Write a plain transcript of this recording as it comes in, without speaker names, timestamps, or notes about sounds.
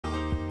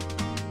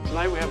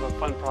Tonight we have a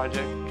fun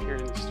project here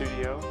in the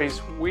studio.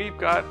 We've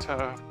got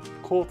a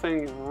cool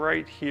thing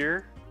right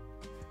here,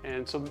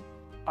 and so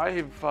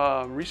I've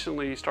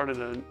recently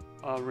started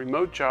a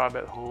remote job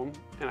at home,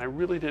 and I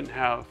really didn't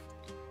have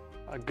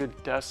a good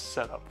desk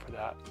set up for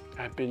that.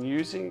 I've been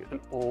using an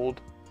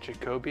old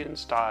Jacobean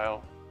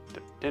style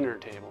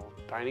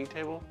dining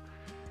table,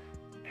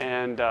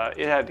 and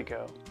it had to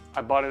go.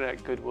 I bought it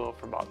at Goodwill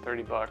for about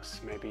 30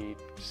 bucks, maybe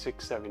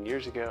 6-7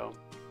 years ago,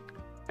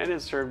 and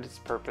it served its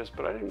purpose,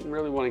 but I didn't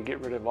really want to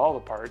get rid of all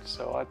the parts,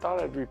 so I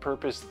thought I'd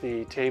repurpose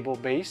the table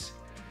base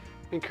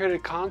and create a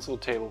console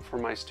table for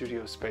my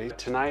studio space.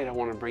 Tonight I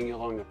want to bring you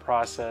along the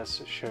process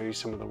to show you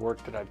some of the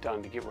work that I've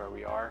done to get where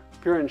we are.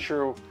 If you're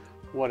unsure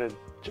what a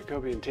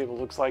Jacobean table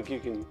looks like, you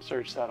can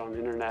search that on the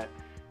internet.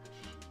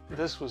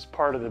 This was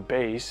part of the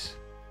base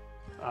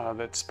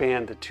that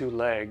spanned the two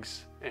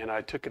legs, and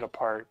I took it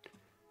apart.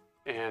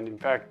 And in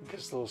fact,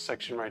 this little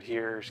section right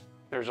here,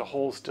 there's a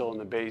hole still in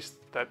the base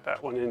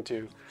that went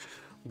into.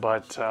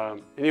 But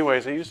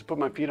anyways, I used to put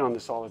my feet on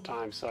this all the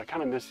time, so I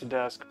kind of missed the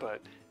desk, but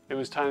it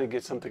was time to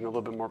get something a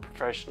little bit more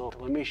professional.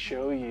 Let me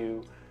show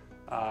you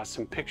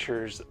some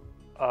pictures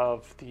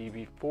of the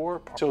before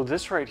part. So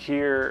this right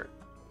here,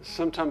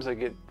 sometimes I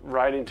get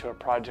right into a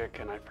project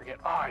and I forget,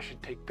 oh, I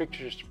should take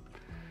pictures.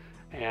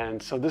 And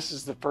so this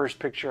is the first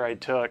picture I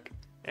took.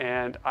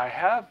 And I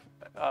have,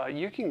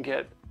 you can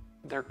get,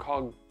 they're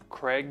called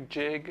Craig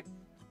Jig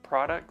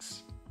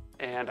products,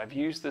 and I've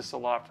used this a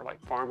lot for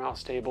like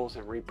farmhouse tables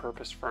and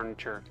repurposed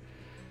furniture.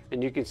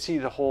 And you can see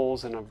the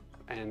holes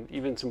and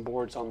even some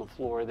boards on the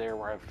floor there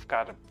where I've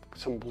got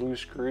some blue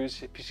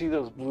screws. If you see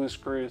those blue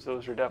screws,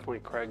 those are definitely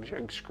Craig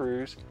Jig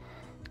screws.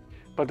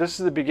 But this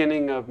is the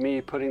beginning of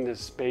me putting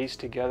this base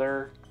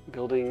together,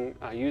 building,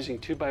 using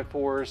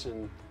 2x4s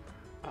and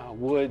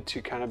wood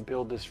to kind of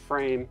build this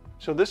frame.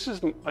 So this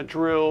is a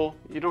drill.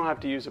 You don't have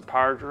to use a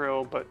power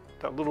drill, but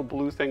that little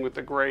blue thing with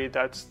the gray,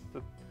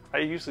 I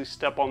usually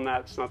step on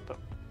that. It's not the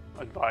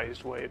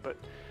advised way, but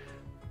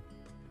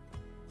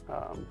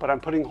I'm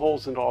putting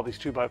holes into all these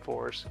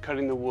 2x4s,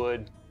 cutting the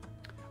wood.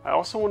 I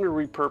also want to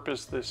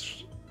repurpose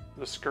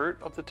the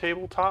skirt of the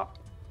tabletop,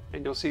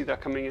 and you'll see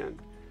that coming in.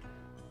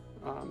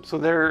 So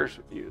there's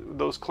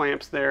those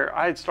clamps there.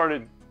 I had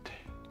started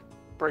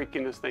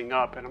breaking this thing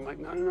up, and I'm like,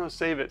 no,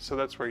 save it. So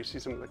that's where you see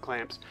some of the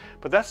clamps.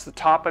 But that's the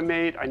top I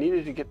made. I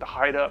needed to get the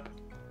height up.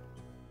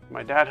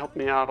 My dad helped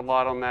me out a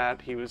lot on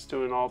that. He was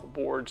doing all the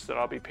boards that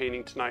I'll be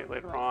painting tonight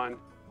later on.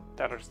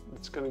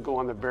 It's going to go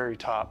on the very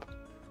top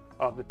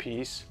of the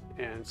piece,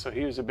 and so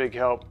he was a big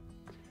help.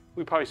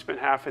 We probably spent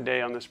half a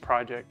day on this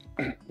project.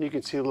 You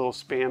can see a little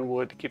span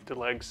wood to keep the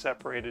legs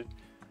separated,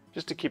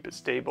 just to keep it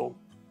stable.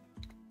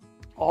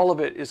 All of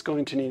it is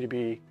going to need to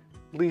be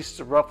at least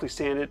roughly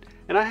sanded,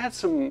 and I had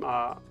some,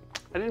 I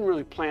didn't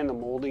really plan the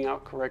molding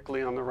out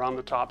correctly around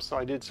the top, so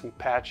I did some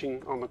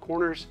patching on the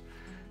corners.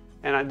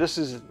 And this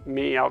is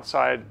me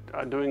outside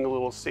doing a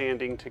little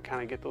sanding to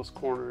kind of get those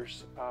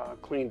corners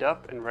cleaned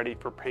up and ready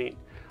for paint.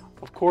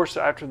 Of course,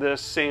 after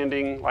this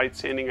sanding, light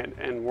sanding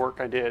and work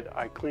I did,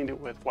 I cleaned it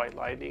with white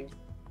lightning.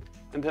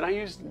 And then I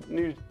used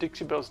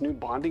Dixie Belle's new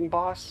bonding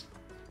boss.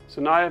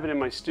 So now I have it in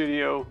my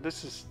studio.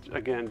 This is,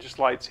 again, just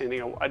light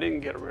sanding. I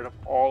didn't get rid of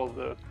all of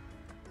the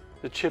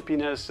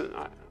chippiness.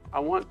 I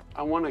want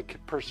to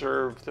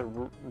preserve the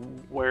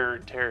wear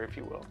and tear, if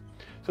you will.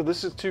 So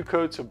this is 2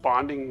 coats of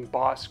bonding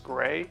boss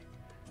gray.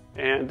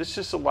 And this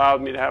just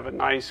allowed me to have a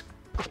nice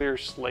clear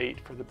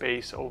slate for the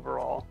base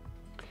overall.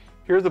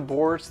 Here are the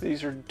boards.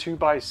 These are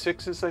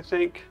 2x6s, I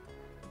think.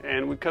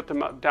 And we cut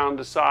them down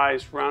to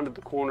size, rounded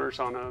the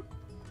corners on a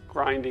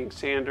grinding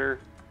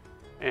sander.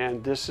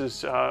 And this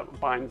is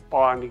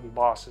bonding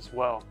boss as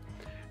well.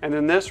 And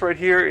then this right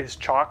here is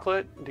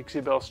chocolate,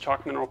 Dixie Belle's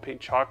Chalk Mineral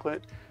Paint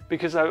Chocolate,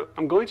 because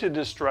I'm going to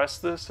distress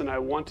this and I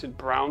wanted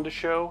brown to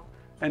show.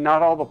 And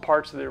not all the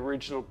parts of the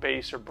original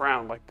base are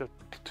brown, like the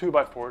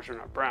 2x4s are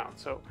not brown.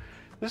 So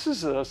this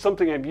is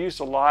something I've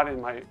used a lot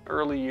in my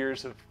early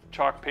years of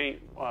chalk paint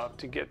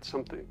to get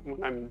something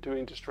when I'm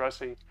doing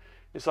distressing.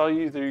 Is I'll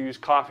either use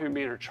coffee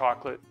bean or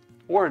chocolate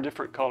or a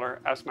different color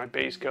as my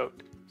base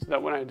coat, so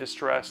that when I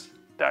distress,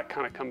 that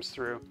kind of comes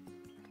through.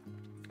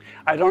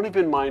 I don't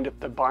even mind if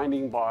the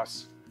binding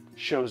boss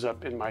shows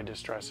up in my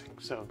distressing.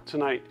 So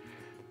tonight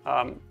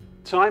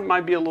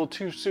might be a little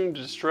too soon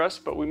to distress,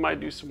 but we might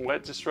do some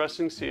wet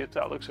distressing, see if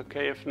that looks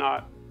okay. If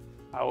not,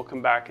 I will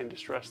come back and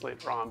distress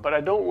later on. But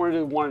I don't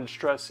really want to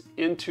distress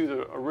into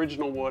the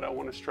original wood. I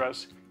want to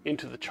stress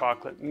into the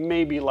chocolate,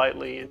 maybe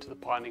lightly into the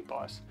bonding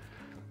boss.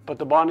 But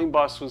the bonding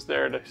boss was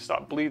there to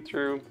stop bleed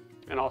through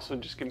and also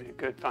just give me a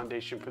good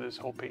foundation for this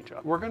whole paint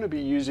job. We're going to be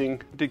using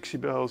Dixie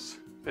Belle's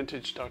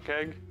Vintage Duck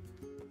Egg.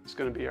 It's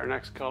going to be our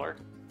next color.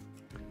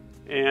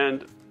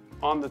 And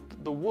on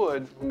the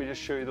wood, let me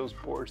just show you those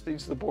boards.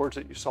 These are the boards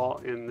that you saw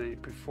in the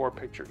before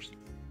pictures.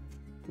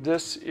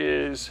 This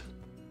is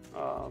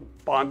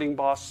bonding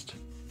bossed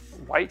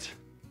white.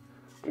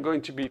 I'm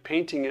going to be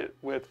painting it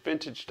with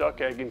Vintage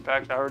Duck Egg. In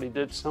fact, I already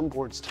did some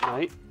boards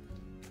tonight.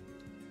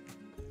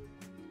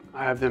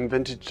 I have them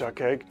Vintage Duck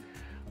Egg.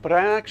 But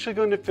I'm actually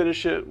going to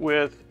finish it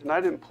with, and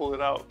I didn't pull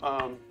it out,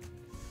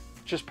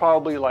 just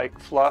probably like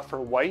fluff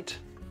or white.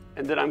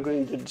 And then I'm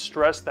going to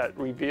distress that,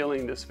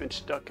 revealing this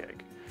vintage duck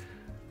egg.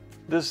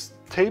 This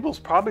table's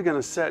probably going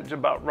to set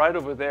about right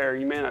over there.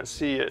 You may not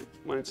see it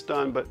when it's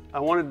done, but I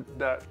wanted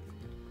that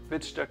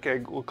vintage duck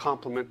egg will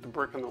complement the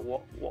brick on the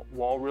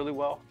wall really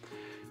well.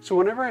 So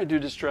whenever I do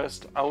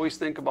distressed, I always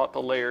think about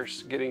the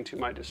layers getting to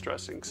my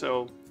distressing.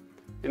 So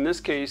in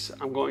this case,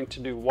 I'm going to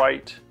do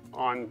white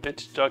on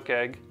vintage duck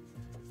egg,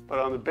 but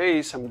on the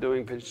base, I'm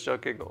doing vintage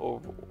duck egg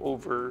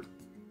over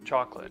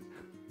chocolate.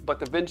 But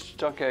the vintage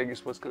duck egg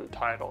is what's going to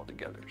tie it all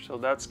together. So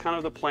that's kind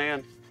of the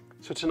plan.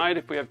 So tonight,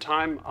 if we have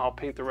time, I'll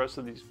paint the rest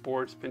of these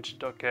boards vintage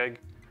duck egg,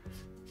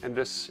 and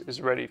this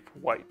is ready for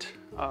white.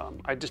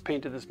 I just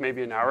painted this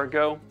maybe an hour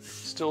ago. It's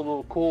still a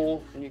little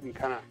cool, and you can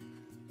kind of,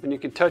 when you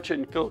can touch it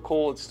and feel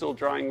cold, it's still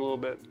drying a little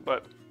bit.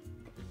 But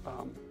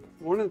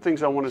one of the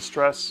things I want to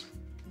stress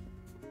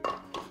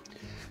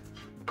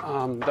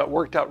that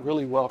worked out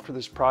really well for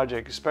this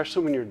project,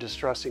 especially when you're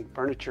distressing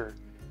furniture,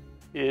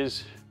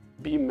 is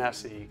be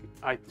messy.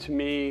 To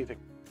me, the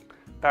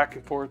back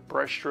and forth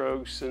brush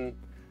strokes and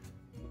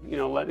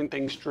letting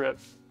things drip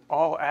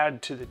all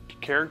add to the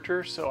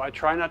character. So I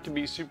try not to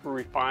be super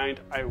refined.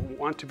 I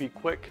want to be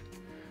quick,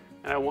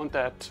 and I want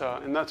that,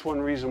 and that's one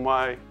reason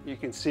why you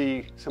can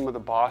see some of the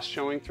boss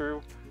showing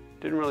through.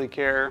 Didn't really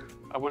care.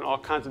 I went all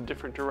kinds of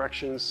different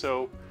directions.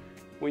 So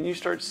when you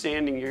start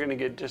sanding, you're gonna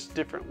get just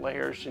different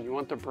layers, and you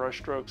want the brush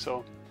stroke.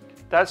 So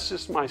that's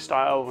just my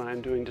style when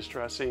I'm doing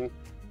distressing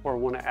or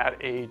want to add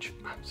age.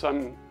 So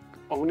I'm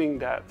owning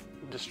that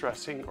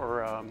distressing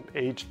or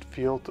aged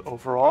feel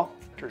overall,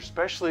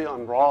 especially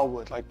on raw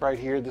wood. Like right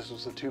here, this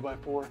was a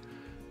 2x4.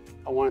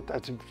 I want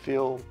that to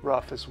feel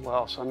rough as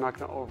well, so I'm not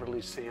going to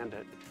overly sand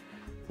it.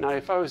 Now,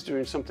 if I was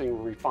doing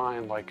something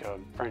refined like a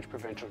French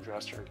provincial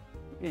dresser,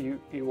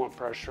 you want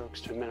brush strokes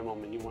to a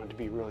minimum, and you want it to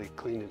be really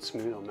clean and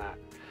smooth on that.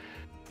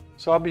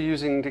 So I'll be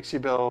using Dixie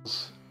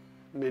Belle's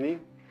Mini,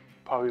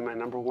 probably my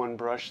 #1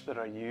 brush that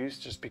I use,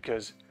 just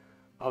because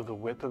of the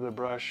width of the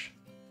brush,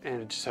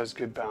 and it just has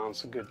good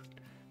balance.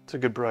 It's a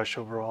good brush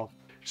overall.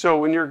 So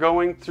when you're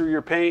going through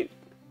your paint,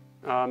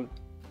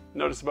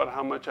 notice about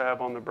how much I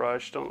have on the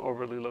brush. Don't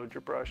overly load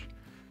your brush.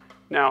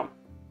 Now,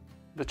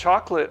 the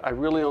chocolate I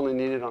really only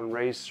need it on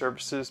raised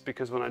surfaces,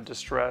 because when I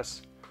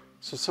distress,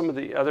 so some of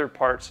the other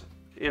parts,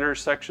 inner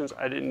sections,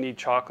 I didn't need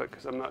chocolate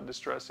because I'm not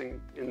distressing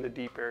in the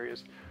deep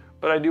areas,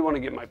 but I do want to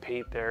get my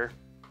paint there.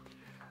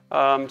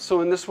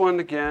 So in this one,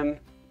 again,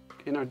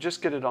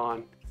 just get it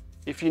on.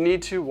 If you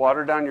need to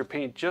water down your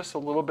paint just a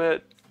little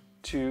bit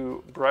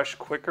to brush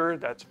quicker,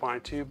 that's fine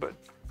too, but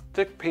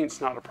thick paint's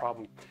not a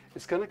problem.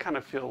 It's gonna kind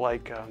of feel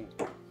like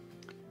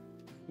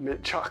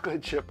mint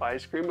chocolate chip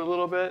ice cream a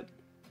little bit,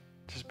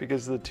 just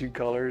because of the two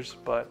colors,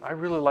 but I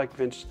really like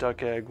vintage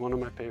duck egg, one of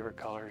my favorite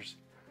colors.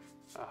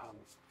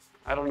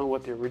 I don't know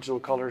what the original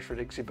colors for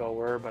Dixie Belle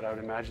were, but I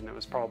would imagine it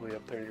was probably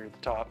up there near the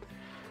top.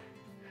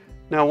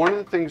 Now, one of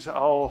the things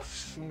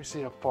let me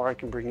see how far I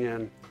can bring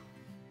in.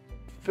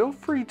 Feel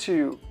free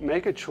to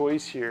make a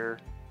choice here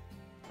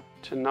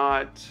to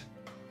not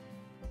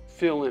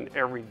fill in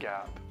every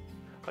gap.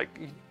 Like,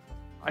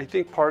 I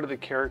think part of the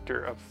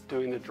character of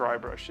doing the dry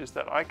brush is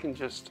that I can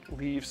just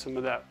leave some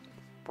of that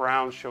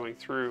brown showing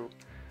through.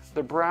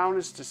 The brown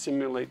is to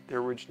simulate the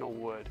original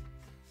wood.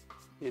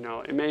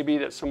 It may be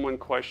that someone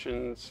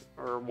questions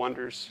or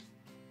wonders.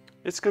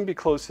 It's going to be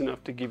close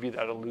enough to give you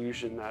that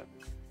illusion that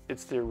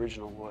it's the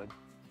original wood.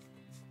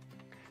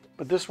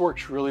 But this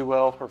works really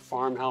well for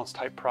farmhouse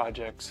type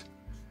projects.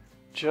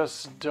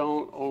 Just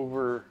don't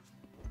over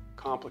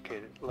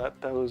complicate it. Let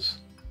those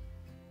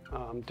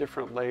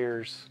different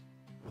layers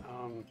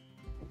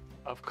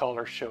of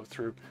color show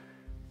through.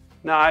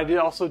 Now, I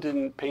also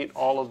didn't paint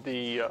all of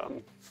the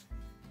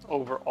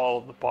over all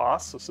of the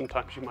boss, so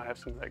sometimes you might have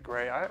some of that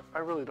gray. I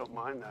really don't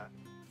mind that.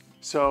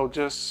 So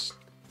just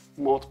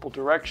multiple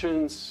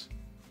directions.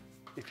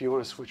 If you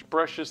want to switch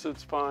brushes,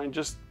 that's fine.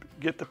 Just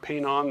get the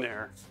paint on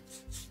there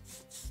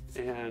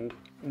and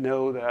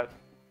know that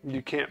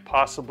you can't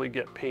possibly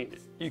get paint.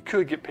 You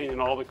could get paint in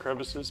all the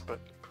crevices, but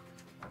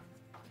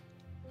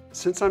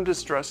since I'm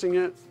distressing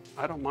it,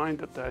 I don't mind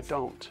that I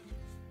don't.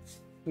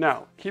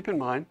 Now, keep in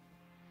mind,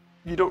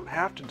 you don't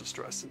have to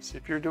distress this.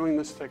 If you're doing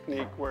this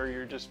technique where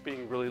you're just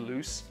being really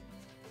loose,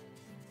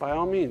 by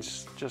all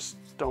means, just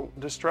don't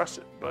distress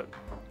it. But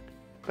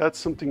that's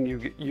something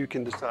you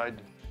can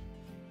decide.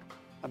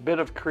 A bit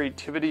of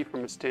creativity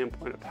from a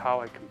standpoint of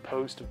how I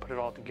composed and put it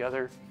all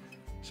together.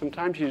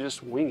 Sometimes you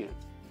just wing it.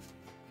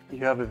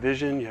 You have a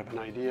vision, you have an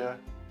idea,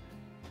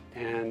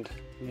 and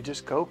you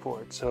just go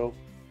for it.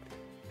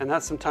 And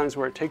that's sometimes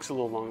where it takes a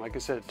little long. Like I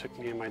said, it took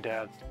me and my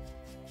dad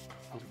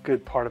a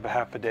good part of a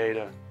half a day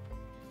to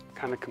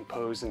kind of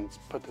compose and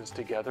put this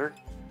together.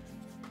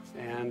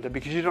 And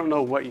because you don't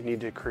know what you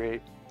need to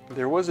create,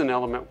 there was an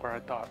element where I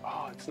thought,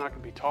 oh, it's not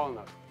gonna be tall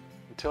enough,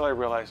 until I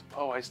realized,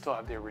 oh, I still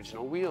have the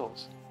original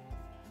wheels.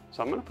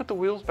 So I'm gonna put the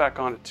wheels back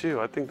on it too.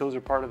 I think those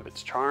are part of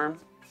its charm.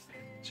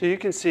 So you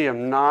can see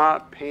I'm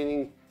not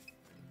painting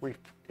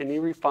any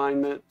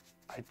refinement.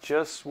 I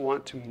just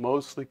want to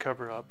mostly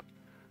cover up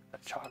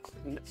that chocolate.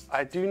 And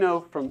I do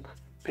know from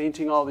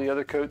painting all the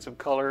other coats of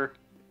color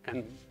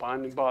and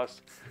bond and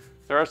emboss,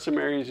 there are some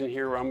areas in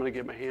here where I'm going to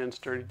get my hands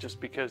dirty just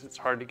because it's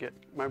hard to get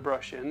my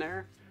brush in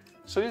there.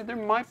 So there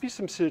might be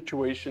some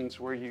situations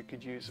where you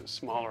could use a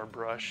smaller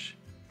brush.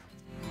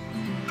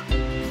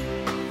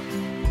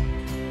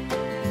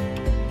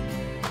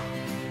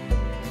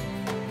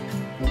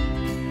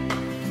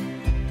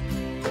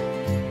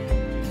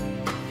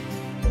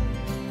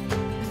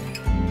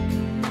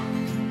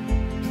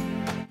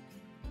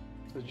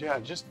 So yeah,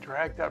 just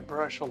drag that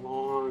brush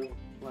along,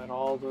 let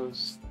all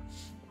those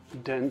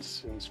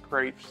dents and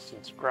scrapes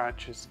and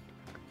scratches,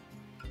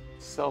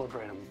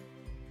 celebrate them.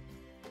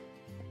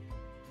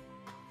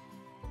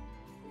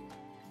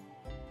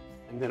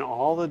 And then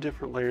all the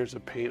different layers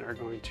of paint are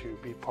going to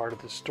be part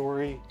of the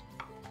story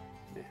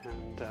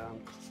and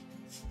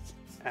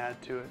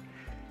add to it.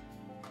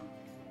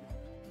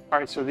 All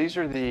right, so these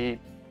are the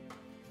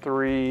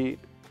I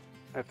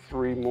have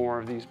three more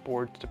of these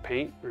boards to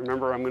paint.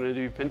 Remember, I'm going to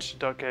do vintage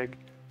duck egg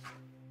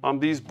on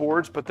these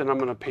boards, but then I'm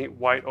going to paint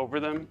white over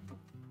them.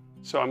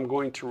 So I'm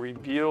going to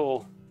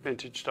reveal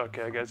vintage duck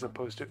egg as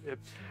opposed to,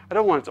 I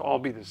don't want it to all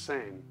be the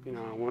same. You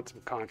know, I want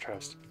some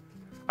contrast.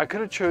 I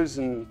could have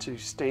chosen to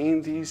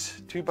stain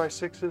these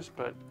 2x6s,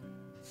 but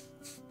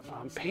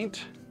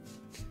paint,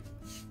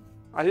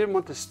 I didn't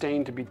want the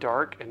stain to be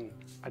dark and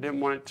I didn't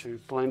want it to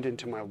blend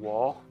into my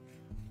wall.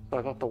 So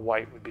I thought the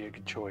white would be a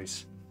good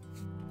choice.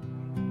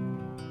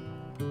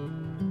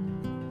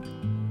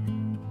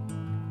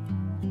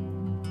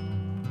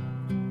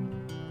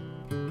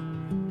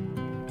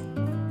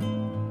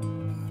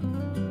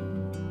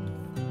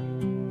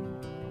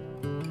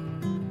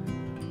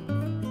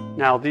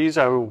 Now these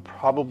I will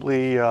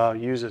probably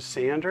use a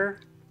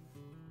sander,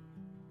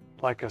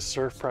 like a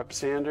surf prep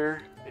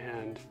sander,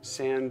 and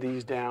sand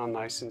these down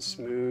nice and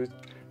smooth.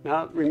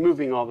 Not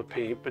removing all the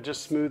paint, but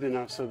just smooth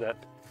enough so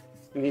that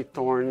any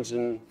thorns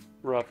and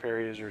rough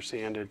areas are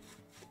sanded.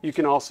 You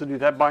can also do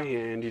that by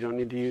hand. You don't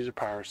need to use a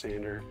power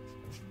sander.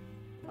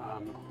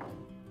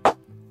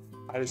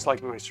 I just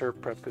like my surf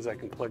prep because I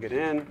can plug it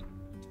in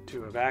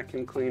to a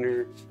vacuum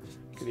cleaner.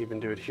 I can even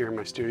do it here in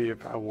my studio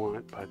if I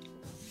want, but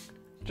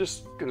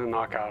just gonna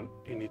knock out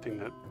anything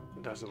that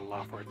doesn't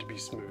allow for it to be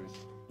smooth.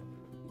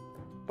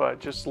 But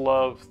just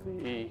love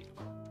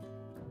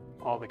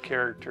all the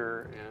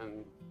character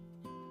and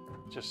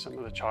just some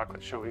of the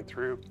chocolate showing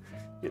through.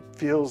 It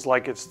feels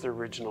like it's the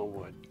original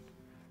wood.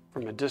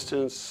 From a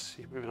distance,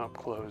 even up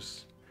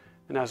close,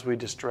 and as we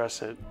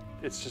distress it,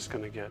 it's just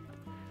gonna get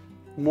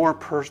more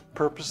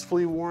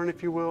purposefully worn,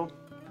 if you will.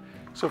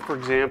 So for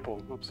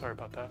example, oops, sorry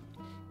about that.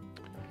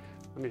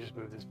 Let me just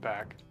move this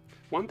back.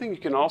 One thing you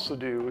can also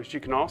do is you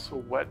can also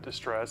wet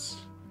distress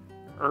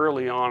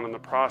early on in the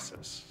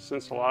process.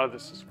 Since a lot of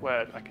this is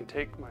wet, I can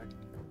take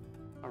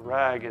a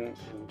rag and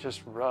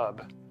just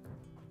rub.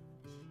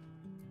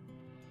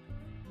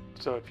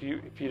 So if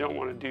you don't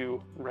want to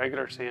do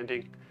regular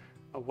sanding,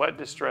 a wet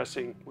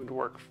distressing would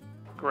work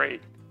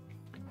great.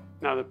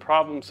 Now the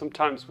problem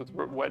sometimes with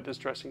wet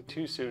distressing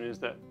too soon is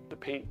that the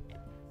paint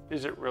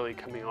isn't really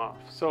coming off.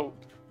 So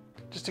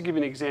just to give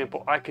you an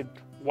example, I could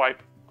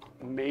wipe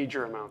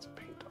major amounts of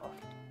paint off.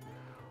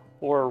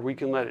 Or we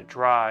can let it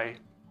dry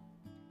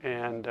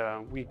and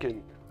we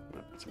can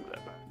put some of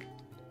that back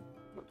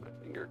with my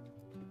finger.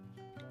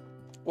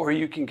 Or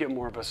you can get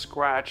more of a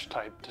scratch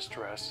type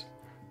distress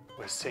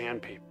with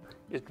sandpaper.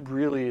 It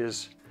really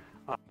is,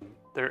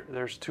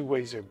 there's two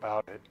ways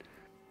about it.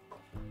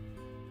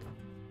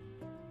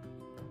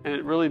 And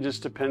it really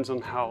just depends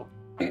on how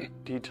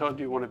detailed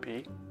you want to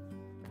be.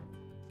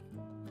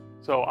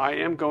 So I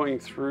am going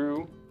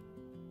through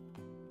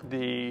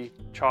the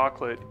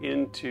chocolate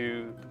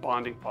into the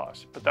bonding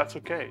boss, but that's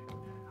okay.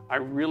 I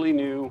really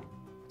knew,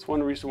 it's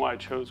one reason why I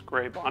chose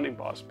gray bonding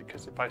boss,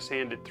 because if I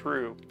sanded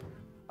through,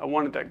 I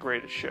wanted that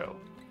gray to show.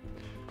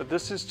 But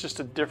this is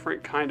just a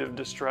different kind of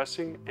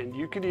distressing, and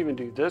you could even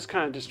do this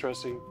kind of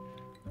distressing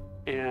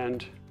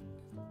and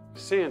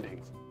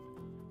sanding,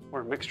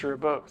 or a mixture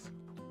of both.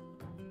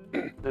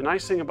 The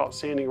nice thing about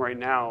sanding right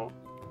now,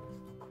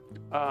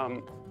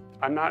 I'm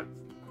not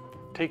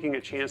taking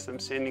a chance that I'm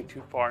sanding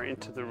too far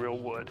into the real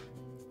wood.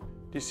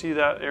 Do you see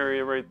that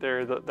area right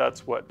there?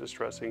 That's wet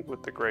distressing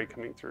with the gray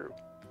coming through.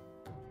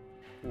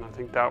 And I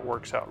think that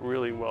works out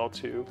really well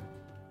too.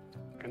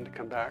 Going to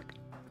come back.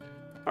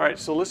 All right,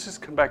 so let's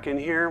just come back in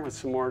here with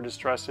some more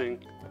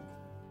distressing.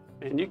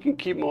 And you can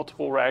keep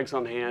multiple rags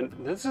on hand.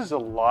 This is a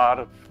lot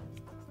of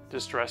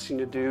distressing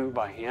to do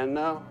by hand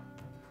though.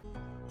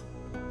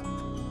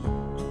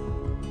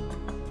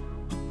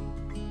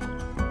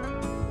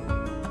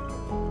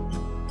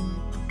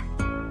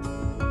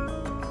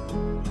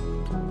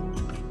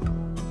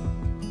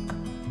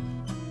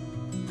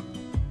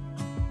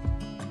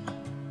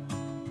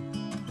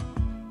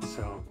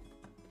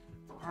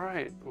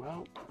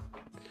 Well,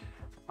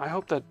 I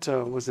hope that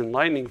was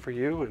enlightening for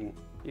you and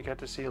you got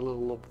to see a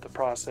little of the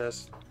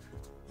process,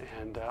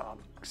 and I'm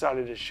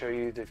excited to show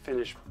you the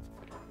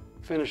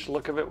finished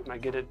look of it when I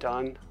get it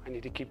done. I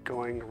need to keep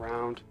going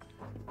around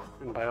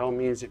And by all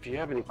means, if you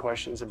have any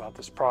questions about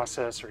this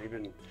process or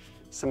even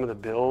some of the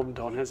build,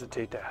 don't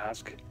hesitate to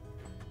ask.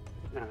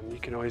 You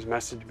can always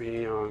message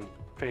me on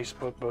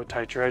Facebook,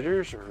 Bowtie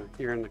Treasures, or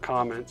here in the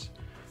comments.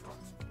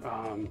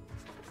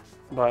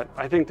 But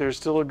I think there's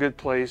still a good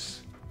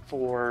place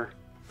for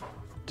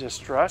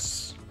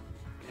distress,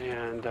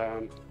 and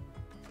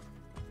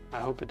I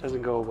hope it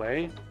doesn't go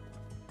away.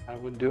 I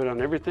wouldn't do it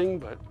on everything,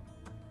 but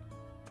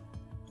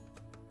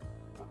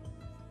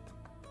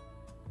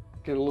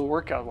get a little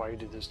workout while you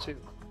do this too.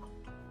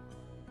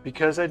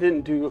 Because I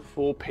didn't do a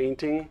full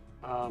painting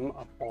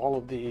of all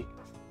of the,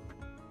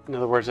 in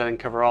other words, I didn't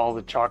cover all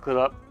the chocolate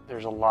up,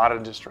 there's a lot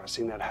of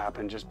distressing that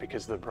happened just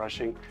because of the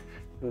brushing.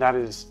 And that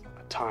is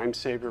a time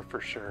saver for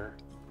sure.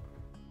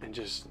 And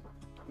just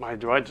my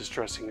dry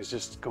distressing is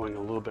just going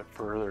a little bit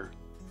further.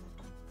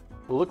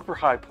 We'll look for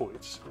high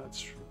points.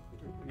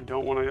 You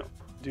don't want to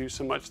do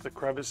so much the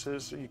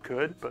crevices. You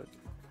could, but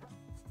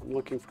I'm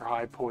looking for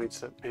high points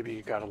that maybe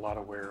you got a lot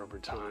of wear over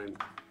time.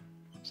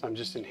 So I'm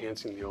just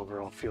enhancing the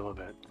overall feel of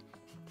it.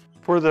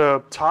 For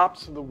the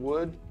tops of the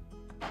wood,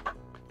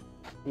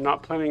 I'm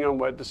not planning on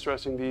wet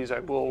distressing these. I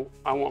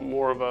want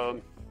more of a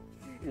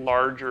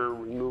larger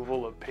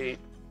removal of paint.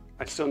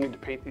 I still need to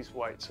paint these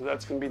white, so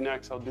that's going to be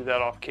next. I'll do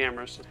that off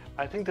camera. So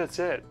I think that's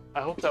it.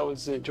 I hope that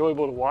was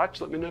enjoyable to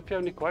watch. Let me know if you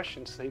have any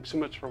questions. Thanks so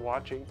much for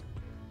watching.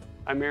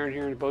 I'm Aaron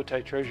here in the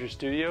Bowtie Treasure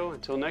Studio.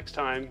 Until next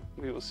time,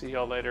 we will see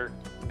y'all later.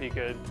 Be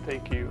good.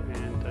 Thank you,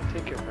 and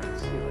take care,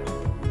 friends. See you later.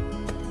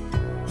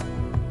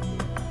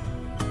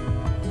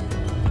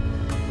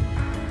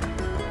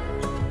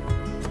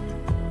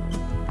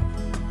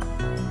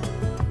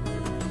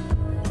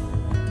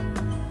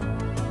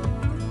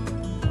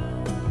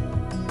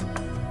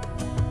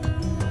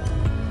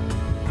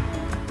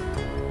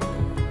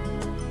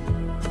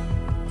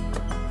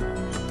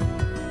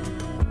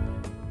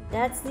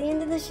 That's the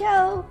end of the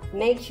show.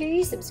 Make sure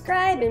you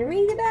subscribe and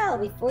ring the bell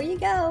before you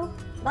go.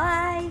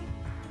 Bye.